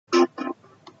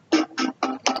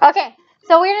Okay,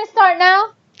 so we're gonna start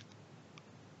now.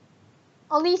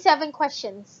 Only 7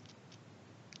 questions.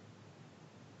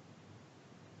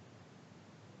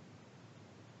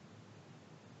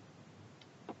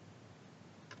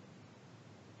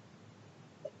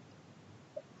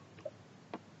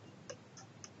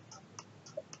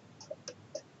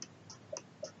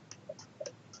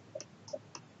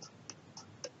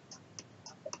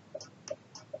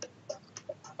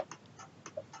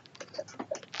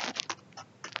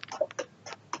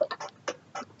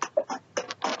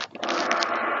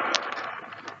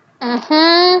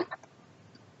 Mm-hmm.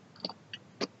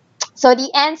 So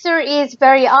the answer is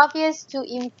very obvious, to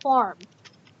inform.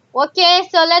 Okay,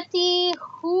 so let's see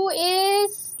who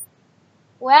is.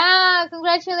 Wow,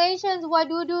 congratulations,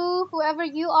 Wadudu, whoever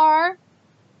you are.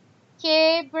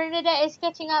 Okay, Bernadette is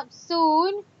catching up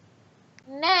soon.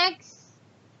 Next.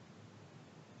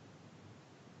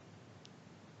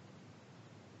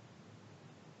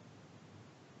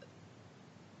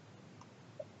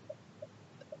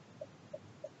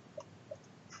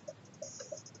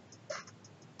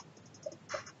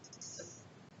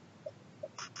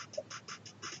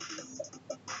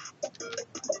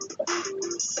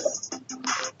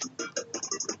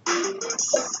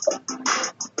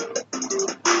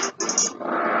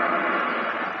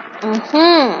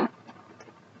 Mm-hmm.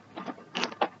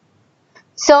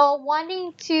 So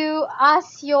wanting to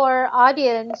ask your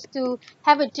audience to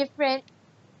have a different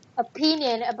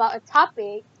opinion about a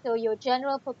topic, so your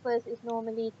general purpose is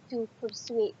normally to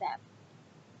persuade them.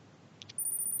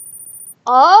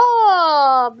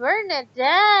 Oh, Bernadette.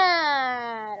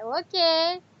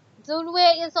 Okay.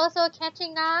 Zunwei is also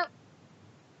catching up.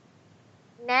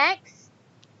 Next.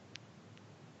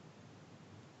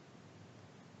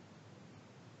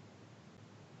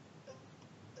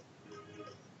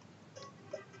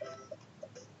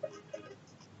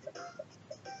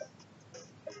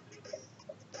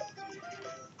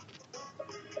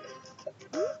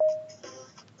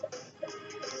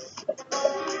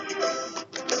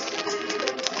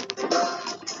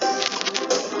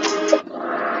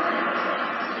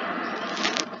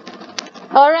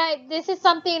 All right. This is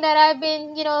something that I've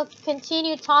been,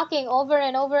 continue talking over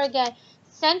and over again.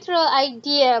 Central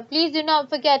idea. Please do not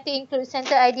forget to include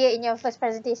central idea in your first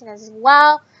presentation as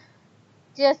well.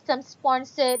 Just some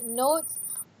sponsored notes.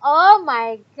 Oh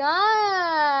my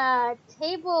god!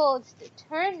 Tables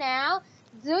turn now.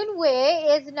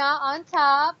 Zunwei is now on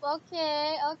top.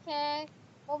 Okay, okay.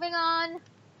 Moving on.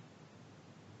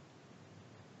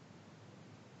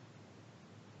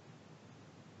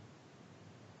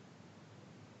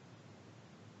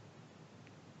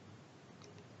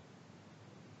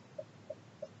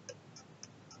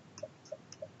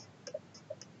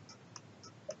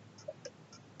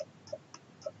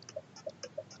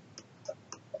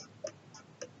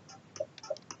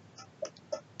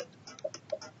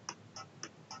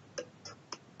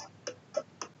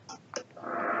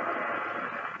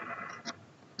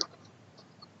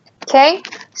 Okay,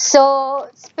 so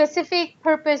specific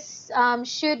purpose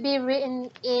should be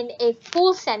written in a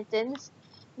full sentence,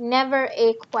 never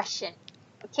a question.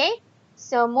 Okay,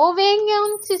 so moving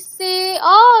on to see.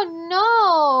 Oh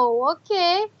no,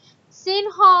 okay. Sin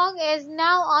Hong is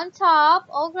now on top.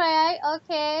 Okay,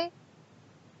 okay.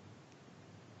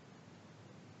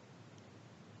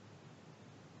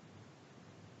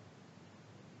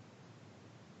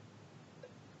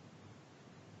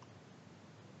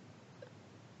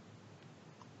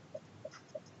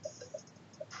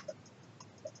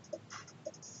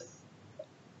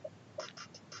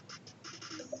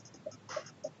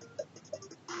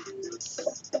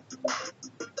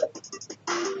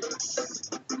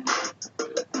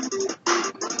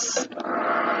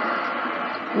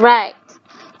 Right.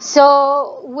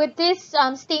 So with this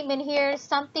statement here,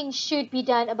 something should be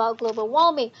done about global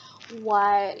warming.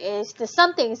 What is the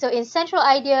something? So in central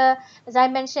idea, as I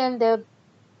mentioned, the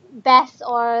best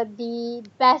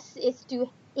is to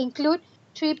include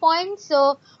 3 points.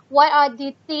 So what are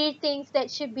the three things that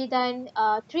should be done?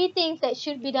 Three things that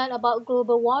should be done about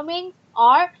global warming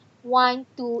are one,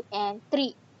 two, and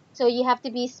three. So you have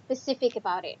to be specific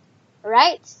about it.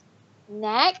 Right?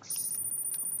 Next.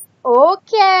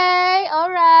 Okay,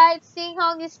 alright. Sing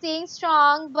Hong is staying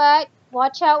strong, but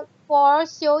watch out for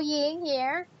Xiu Ying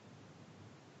here.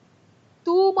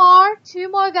 Two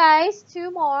more guys, two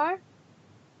more.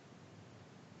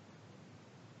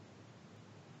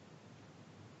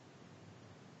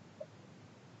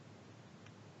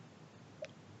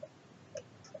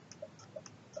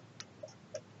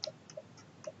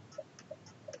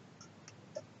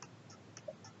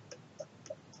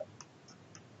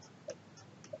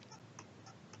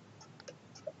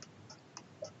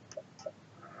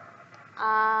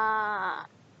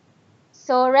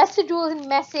 So residual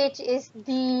message is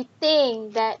the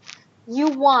thing that you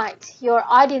want your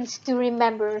audience to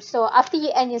remember. So after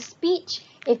you end your speech,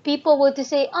 if people were to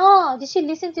say, oh, did you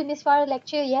listen to Miss Farah's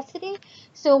lecture yesterday?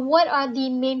 So what are the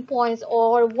main points,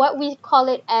 or what we call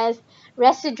it as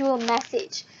residual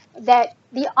message that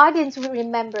the audience will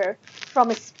remember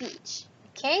from a speech?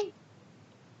 Okay.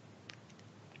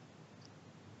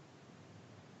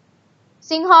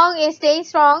 Sing Hong is staying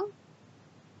strong.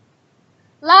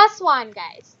 Last one,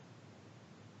 guys.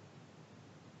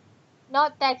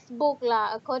 Not textbook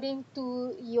lah, according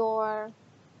to your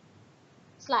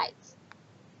slides.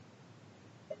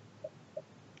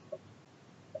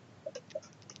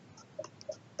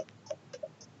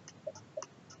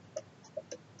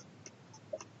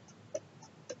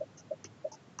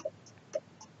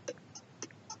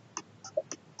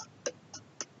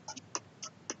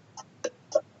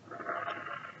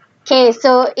 Okay,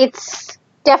 so it's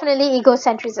definitely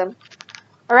egocentrism.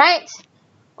 Alright.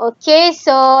 Okay,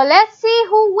 so let's see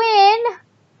who win.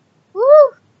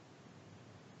 Woo!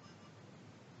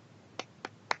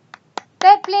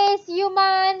 Third place,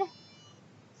 Yuman.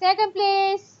 Second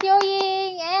place,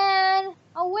 Xiaoying. And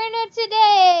a winner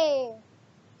today,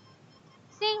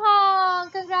 Sing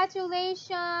Hong.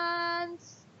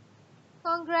 Congratulations.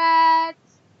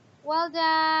 Congrats. Well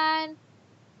done.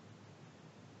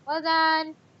 Well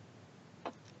done.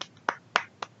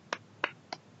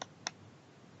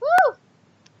 Woo!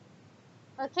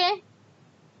 Okay.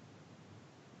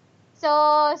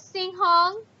 So, Sing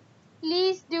Hong,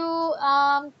 please do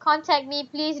contact me.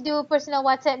 Please do personal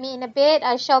WhatsApp me in a bit.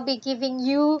 I shall be giving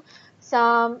you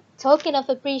some token of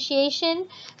appreciation.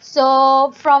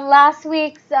 So from last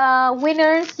week's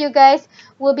winners, you guys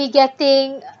will be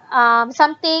getting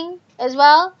something as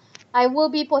well. I will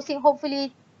be posting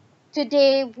hopefully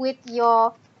today with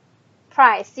your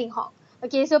prize, Sing Hong.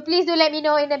 Okay, so please do let me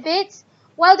know in a bit.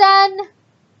 Well done.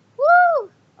 Woo!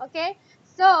 Okay,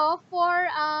 so for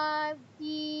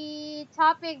the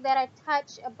topic that I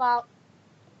touched about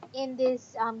in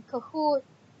this Kahoot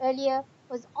earlier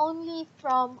was only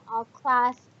from our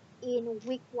class in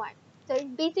week 1. So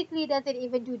it basically doesn't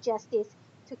even do justice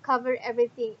to cover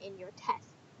everything in your test.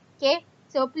 Okay,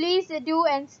 so please do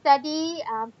and study.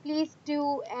 Please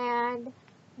do and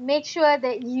make sure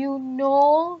that you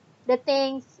know the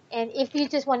things. And if you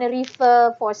just want to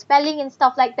refer for spelling and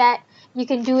stuff like that, you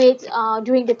can do it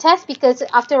during the test, because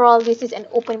after all, this is an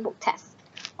open book test.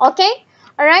 Okay,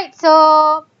 all right.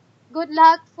 So good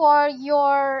luck for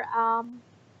your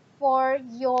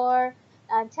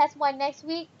test 1 next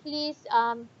week. Please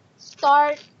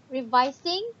start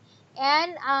revising,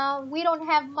 and we don't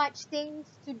have much things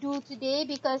to do today,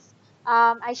 because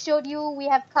I showed you we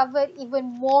have covered even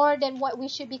more than what we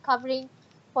should be covering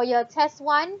for your test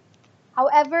 1.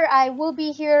 However, I will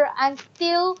be here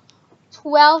until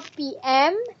 12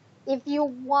 p.m. if you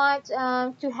want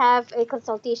to have a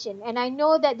consultation. And I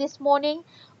know that this morning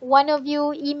one of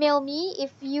you emailed me.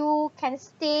 If you can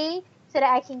stay so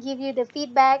that I can give you the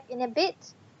feedback in a bit,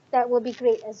 that will be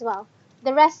great as well.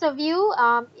 The rest of you,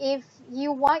 if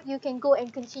you want, you can go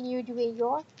and continue doing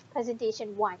your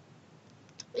presentation 1.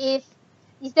 Is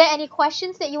there any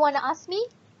questions that you want to ask me?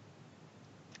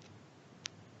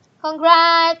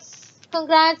 Congrats,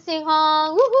 Sing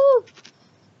Hong. Woohoo!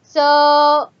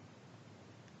 So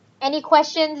any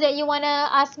questions that you want to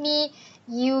ask me,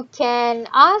 you can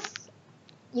ask.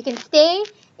 You can stay.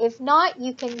 If not,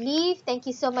 you can leave. Thank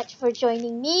you so much for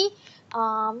joining me.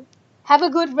 Have a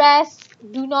good rest.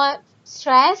 Do not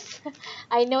stress.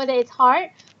 I know that it's hard,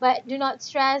 but do not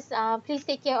stress. Please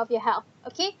take care of your health.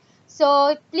 Okay?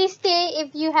 So please stay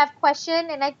if you have question.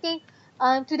 And I think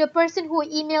to the person who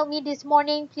emailed me this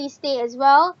morning, please stay as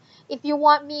well. If you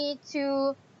want me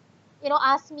to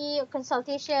ask me a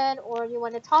consultation, or you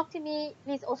want to talk to me,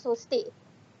 please also stay.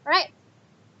 All right?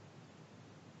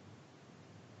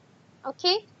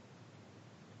 Okay?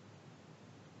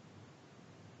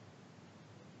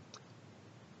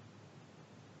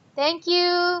 Thank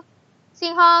you.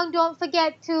 Sing Hong, don't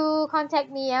forget to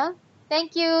contact me, yeah?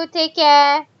 Thank you. Take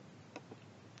care.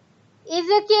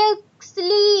 Ezekiel,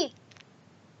 sleep.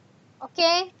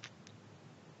 Okay?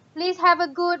 Please have a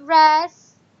good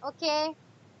rest. Okay?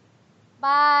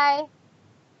 Bye.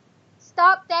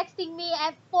 Stop texting me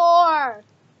at 4.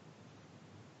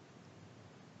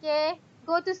 Okay?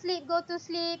 Go to sleep. Go to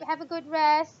sleep. Have a good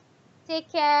rest.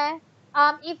 Take care.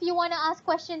 If you want to ask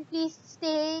question, please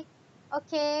stay.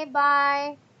 Okay?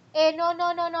 Bye. No,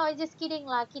 no, no, no. Just kidding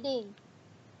lah. Kidding.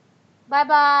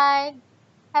 Bye-bye.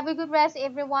 Have a good rest,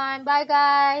 everyone. Bye,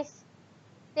 guys.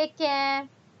 Take care.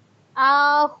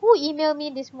 Who emailed me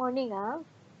this morning?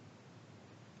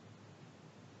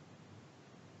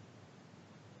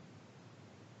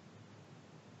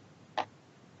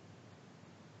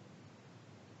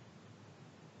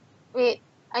 Wait,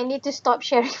 I need to stop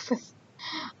sharing first.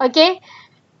 Okay.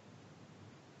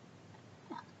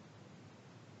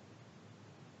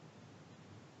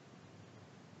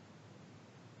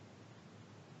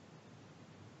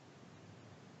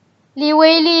 Li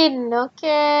Weilin,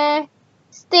 okay.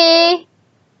 Stay.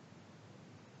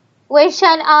 Wei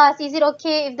Shan asks, is it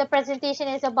okay if the presentation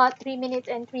is about 3 minutes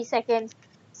and 3 seconds?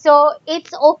 So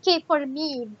it's okay for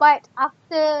me, but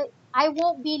after I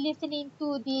won't be listening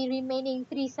to the remaining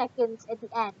 3 seconds at the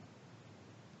end.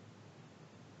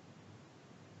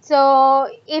 So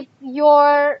if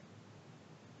your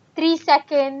 3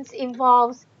 seconds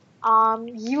involves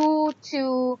you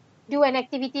to do an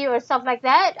activity or stuff like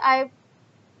that, I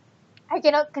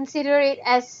cannot consider it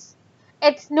as,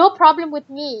 it's no problem with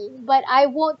me, but I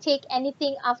won't take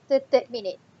anything after 3rd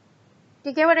minute. Do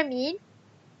you get what I mean?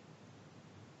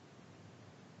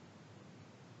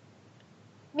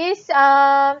 Miss,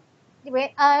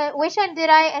 wait, Wishan, did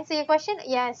I answer your question?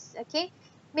 Yes, okay.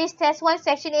 Miss, test 1,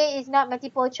 section A is not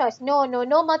multiple choice. No,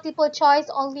 no multiple choice,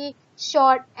 only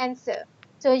short answer.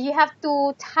 So you have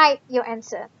to type your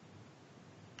answer.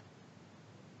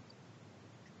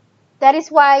 That is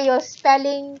why your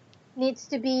spelling needs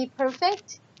to be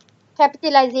perfect.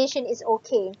 Capitalization is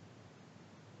okay.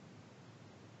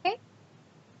 Okay.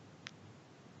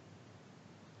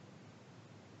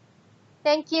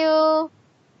 Thank you.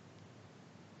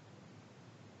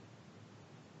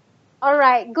 All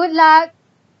right. Good luck.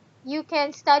 You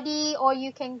can study or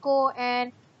you can go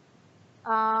and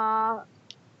uh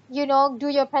do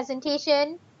your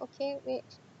presentation. Okay. Wait.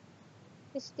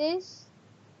 Is this?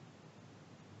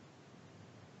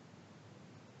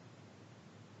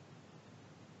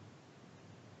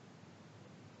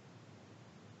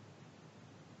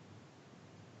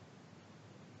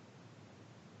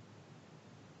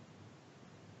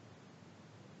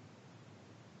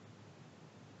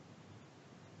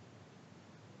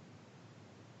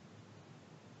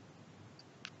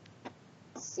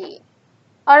 Let's see.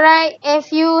 All right.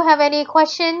 If you have any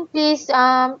question, please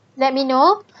let me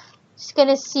know. Just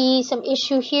gonna see some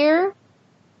issue here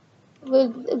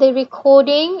with the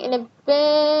recording in a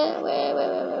bit. Wait.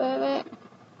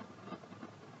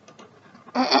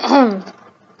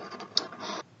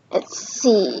 Let's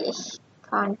see.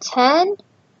 Content.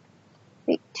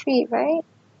 Week 3, right?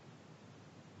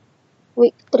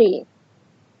 Week 3.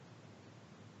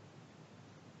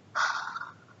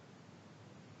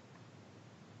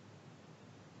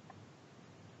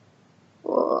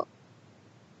 Whoa,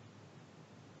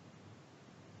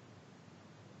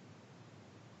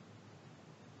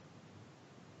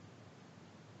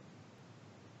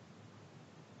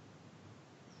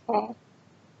 okay.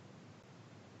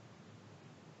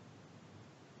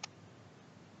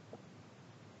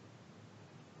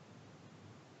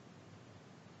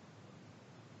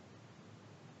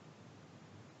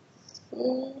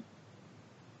 See.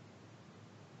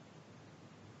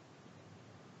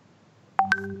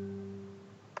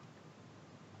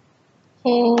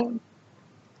 Okay.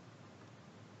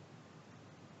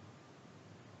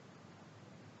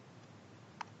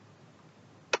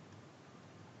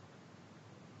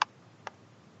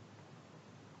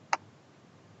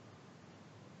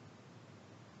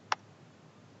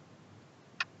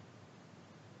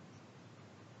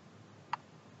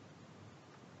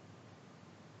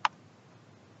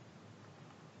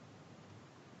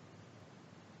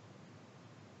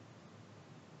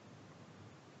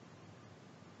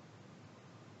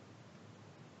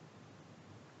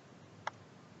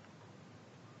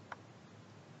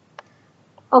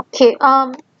 Okay.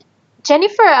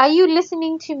 Jennifer, are you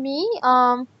listening to me?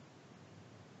 Can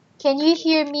you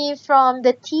hear me from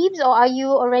the Teams or are you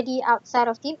already outside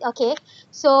of Teams? Okay.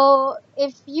 So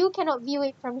if you cannot view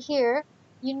it from here,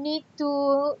 you need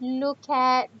to look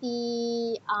at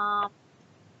the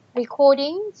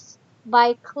recordings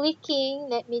by clicking.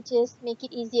 Let me just make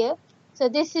it easier. So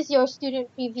this is your student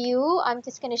preview. I'm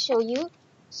just going to show you.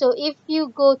 So if you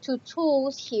go to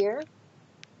tools here,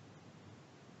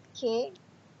 okay,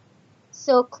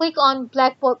 so click on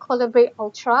Blackboard Collaborate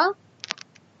Ultra.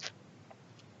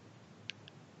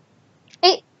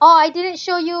 Hey, oh, I didn't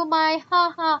show you my,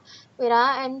 haha. Wait,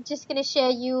 I'm just going to share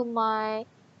you my,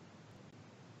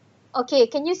 okay,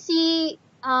 can you see,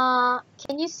 can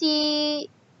you see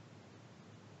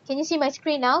my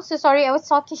screen now? So sorry, I was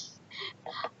talking.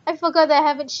 I forgot that I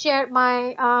haven't shared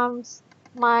my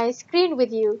my screen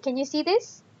with you. Can you see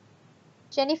this?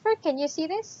 Jennifer, can you see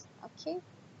this? Okay.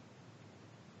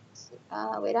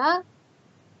 Wait.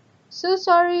 So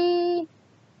sorry.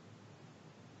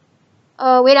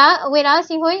 Wait.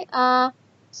 Singhui.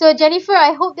 So Jennifer,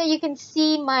 I hope that you can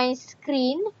see my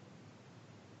screen.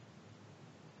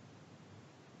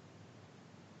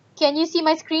 Can you see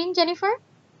my screen, Jennifer?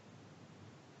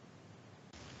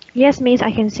 Yes, Miss,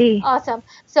 I can see. Awesome.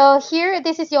 So here,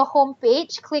 this is your home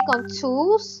page. Click on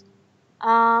Tools.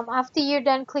 After you're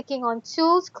done clicking on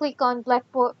Tools, click on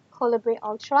Blackboard Collaborate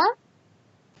Ultra.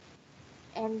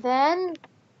 And then,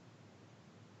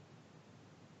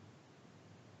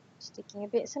 it's taking a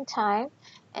bit some time.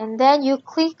 And then you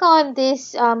click on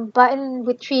this button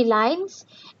with 3 lines.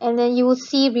 And then you will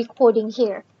see recording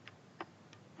here.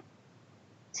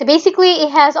 So basically,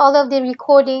 it has all of the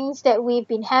recordings that we've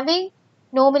been having.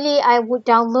 Normally, I would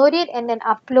download it and then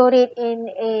upload it in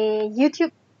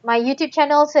my YouTube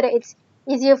channel, so that it's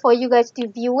easier for you guys to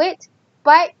view it.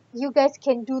 But you guys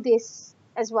can do this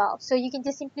as well. So you can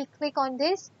just simply click on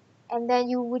this, and then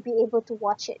you would be able to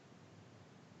watch it.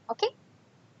 Okay?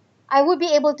 I would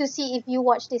be able to see if you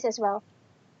watch this as well.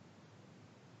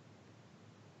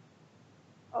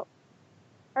 Oh.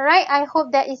 All right. I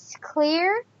hope that is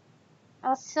clear.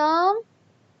 Awesome.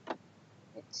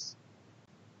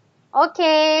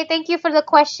 Okay. Thank you for the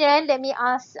question. Let me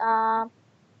ask.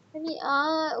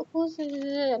 Who's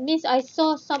Miss? I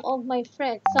saw some of my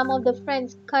friends, some of the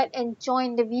friends cut and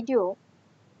join the video.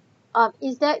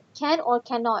 Is that can or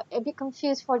cannot? A bit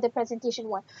confused for the presentation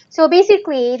one. So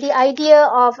basically, the idea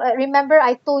of remember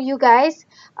I told you guys,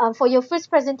 for your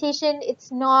first presentation,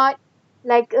 it's not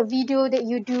like a video that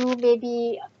you do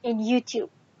maybe in YouTube.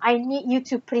 I need you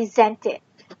to present it.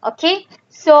 Okay,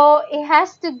 so it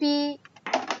has to be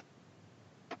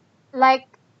like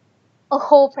a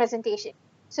whole presentation.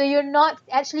 So you're not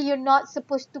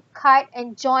supposed to cut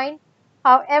and join.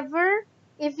 However,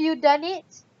 if you done it,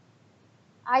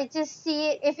 I just see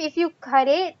it. If you cut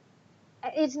it,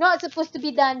 it's not supposed to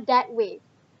be done that way.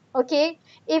 Okay?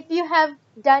 If you have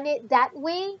done it that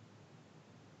way,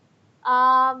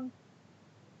 um,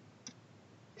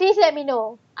 please let me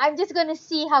know. I'm just gonna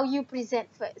see how you present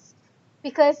first,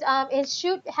 because it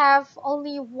should have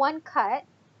only one cut,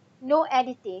 no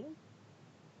editing,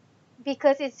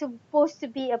 because it's supposed to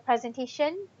be a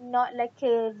presentation, not like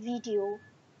a video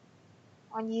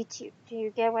on YouTube. Do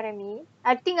you get what I mean?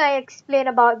 I think I explained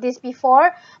about this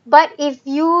before, but if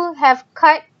you have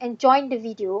cut and joined the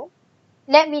video,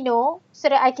 let me know so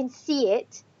that I can see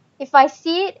it. If I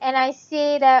see it and I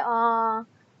say that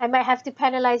I might have to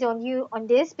penalize on you on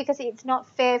this, because it's not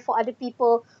fair for other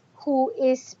people who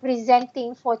is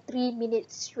presenting for 3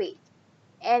 minutes straight.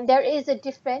 And there is a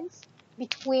difference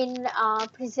between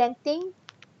presenting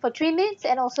for 3 minutes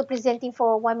and also presenting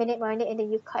for 1 minute, and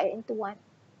then you cut it into one.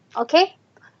 Okay?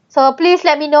 So please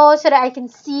let me know so that I can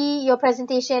see your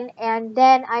presentation, and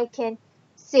then I can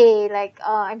say like,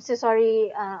 I'm so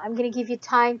sorry, I'm going to give you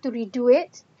time to redo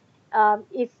it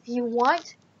if you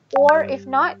want, or if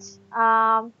not,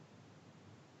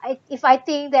 if I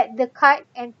think that the cut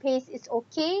and paste is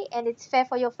okay and it's fair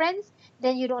for your friends,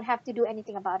 then you don't have to do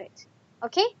anything about it.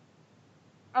 Okay?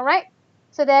 All right.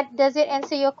 So that does it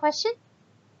answer your question?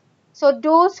 So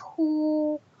those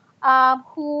who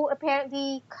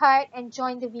apparently cut and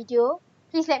joined the video,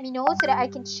 please let me know so that I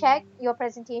can check your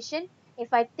presentation.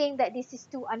 If I think that this is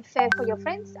too unfair for your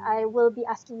friends, I will be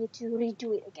asking you to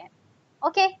redo it again.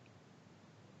 Okay?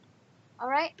 All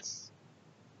right.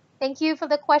 Thank you for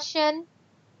the question.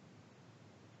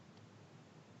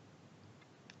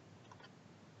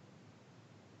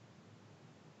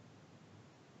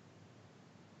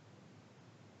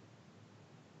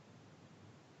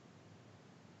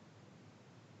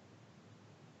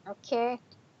 Okay.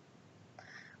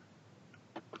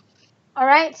 All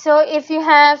right. So if you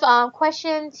have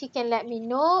questions, you can let me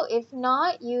know. If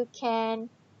not, you can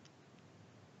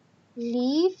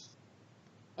leave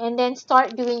and then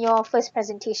start doing your first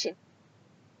presentation.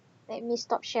 Let me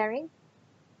stop sharing.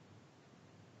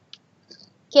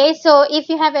 Okay, so if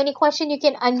you have any question, you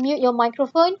can unmute your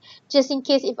microphone just in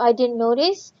case if I didn't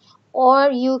notice,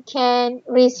 or you can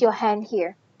raise your hand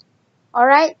here. All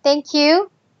right, thank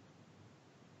you.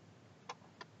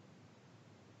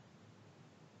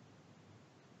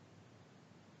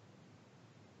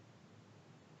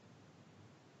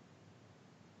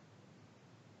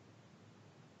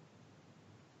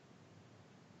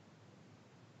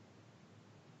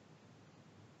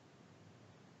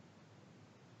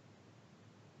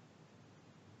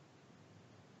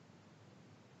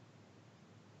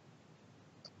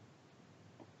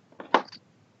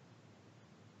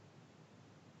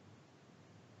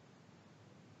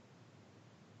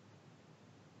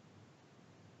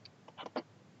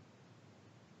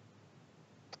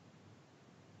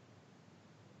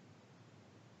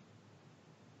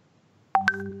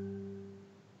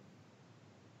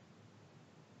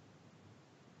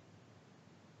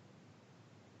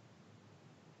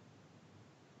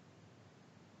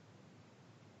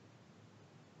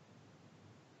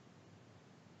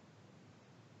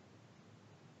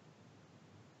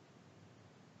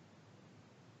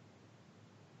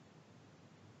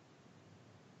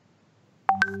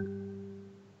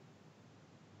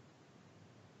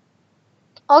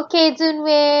 Okay,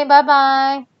 Junwei,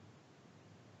 bye-bye.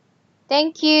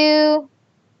 Thank you.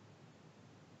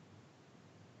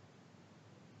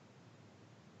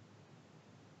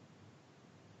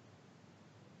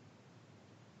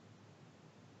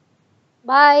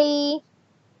 Bye.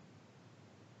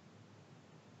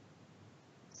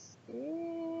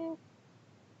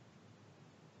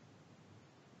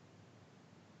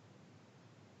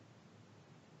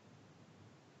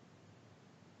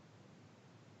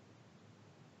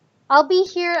 I'll be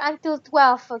here until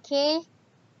 12, okay?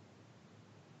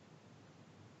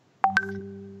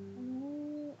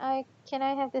 Can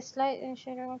I have the slide and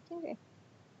share my TV?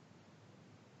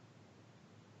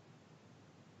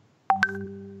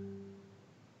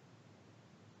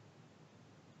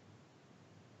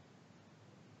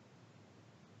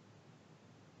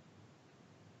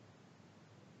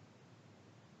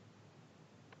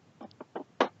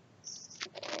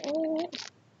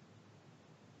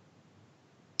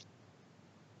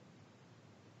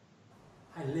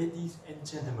 Hi ladies and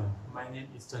gentlemen, my name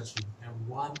is Tachi. I'm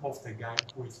one of the guys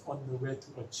who is on the way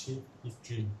to achieve his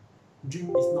dream.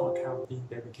 Dream is not a kind of thing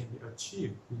that we can be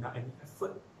achieved without any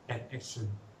effort and action.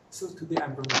 So today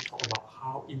I'm going to talk about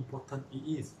how important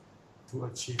it is to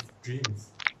achieve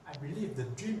dreams. I believe the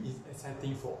dream is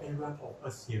exciting for every one of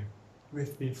us here.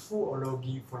 We've been full of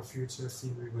longing for the future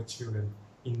since we were children.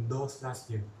 In those last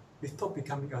years, we thought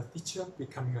becoming a teacher,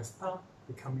 becoming a star,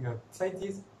 becoming a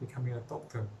scientist, becoming a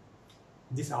doctor.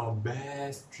 These are our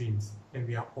best dreams, and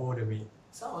we are all the way.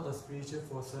 Some of the spiritual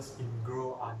forces in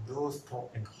growth are those thought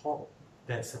and hope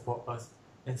that support us,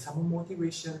 and some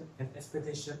motivation and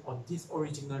expectation on this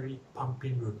originally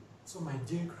pumping route. So my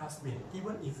dear classmate,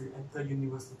 even if we enter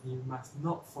university, we must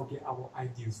not forget our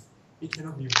ideals. We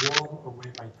cannot be worn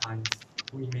away by times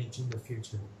to imagine the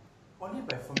future. Only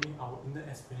by forming our inner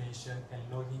aspiration and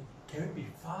longing can we be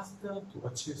faster to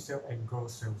achieve self and grow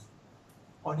self.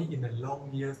 Only in the long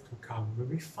years to come will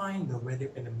we find the value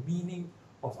and the meaning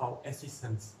of our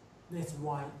existence. That's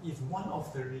why it's one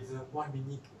of the reasons why we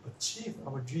need to achieve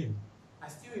our dream. I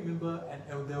still remember an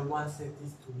elder once said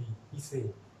this to me. He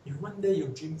said, if one day your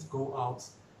dreams go out,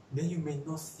 then you may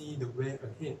not see the way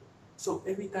ahead. So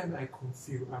every time I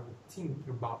confuse, I will think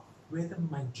about whether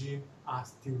my dreams are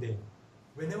still there.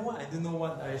 Whenever I don't know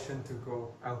what direction to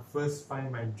go, I'll first find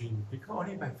my dream, because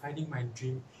only by finding my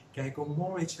dream can I go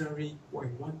more rationally or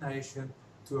in one direction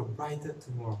to a brighter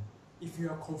tomorrow. If you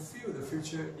are confused the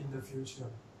future in the future,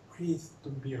 please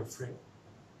don't be afraid.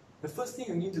 The first thing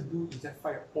you need to do is just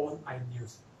find your own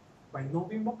ideals. By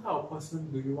knowing what kind of person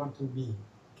do you want to be,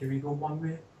 can we go one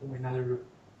way or another route?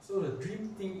 So the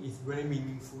dream thing is very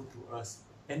meaningful to us,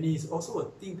 and it is also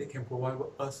a thing that can provide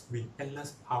us with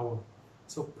endless power.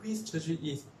 So please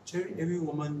cherish every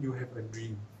moment you have a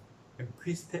dream, and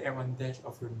please take advantage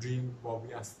of your dream while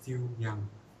we are still young,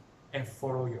 and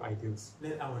follow your ideals.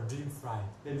 Let our dream fly.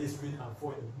 Let this dream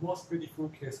unfold in the most beautiful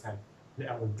clear sky. Let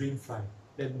our dream fly.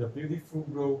 Let the beautiful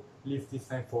glow live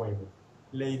this night forever.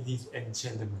 Ladies and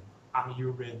gentlemen, are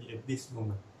you ready at this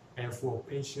moment? And full of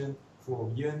patience, full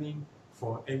of yearning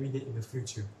for every day in the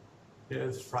future. Let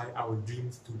us fly our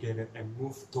dreams together and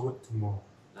move toward tomorrow.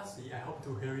 Lastly, I hope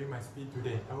to hear my speech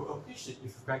today. I will appreciate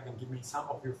if you guys can give me some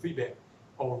of your feedback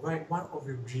or write one of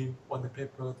your dreams on the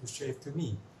paper to share it to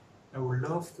me. I would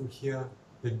love to hear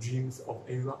the dreams of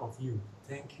every one of you.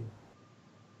 Thank you.